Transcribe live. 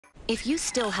If you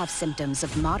still have symptoms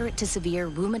of moderate to severe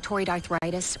rheumatoid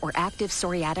arthritis or active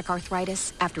psoriatic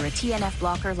arthritis after a TNF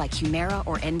blocker like Humira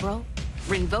or Enbrel,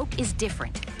 Rinvoq is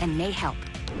different and may help.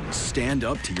 Stand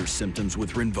up to your symptoms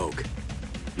with Rinvoq.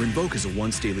 Rinvoq is a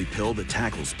once-daily pill that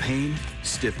tackles pain,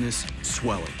 stiffness,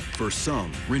 swelling. For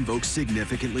some, Rinvoq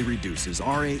significantly reduces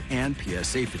RA and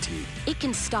PSA fatigue. It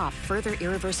can stop further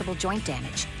irreversible joint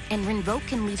damage, and Rinvoq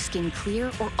can leave skin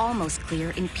clear or almost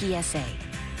clear in PSA.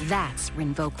 That's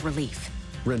Rinvoq relief.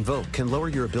 Rinvoq can lower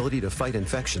your ability to fight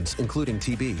infections, including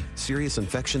TB, serious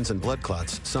infections and blood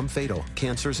clots, some fatal,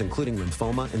 cancers including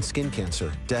lymphoma and skin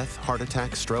cancer, death, heart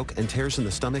attack, stroke, and tears in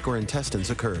the stomach or intestines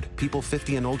occurred. People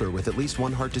 50 and older with at least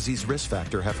one heart disease risk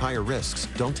factor have higher risks.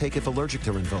 Don't take if allergic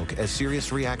to Rinvoq, as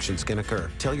serious reactions can occur.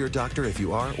 Tell your doctor if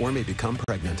you are or may become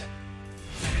pregnant.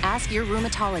 Ask your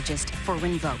rheumatologist for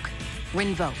Rinvoq.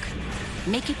 Rinvoq.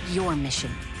 Make it your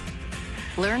mission.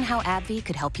 Learn how AbbVie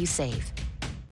could help you save.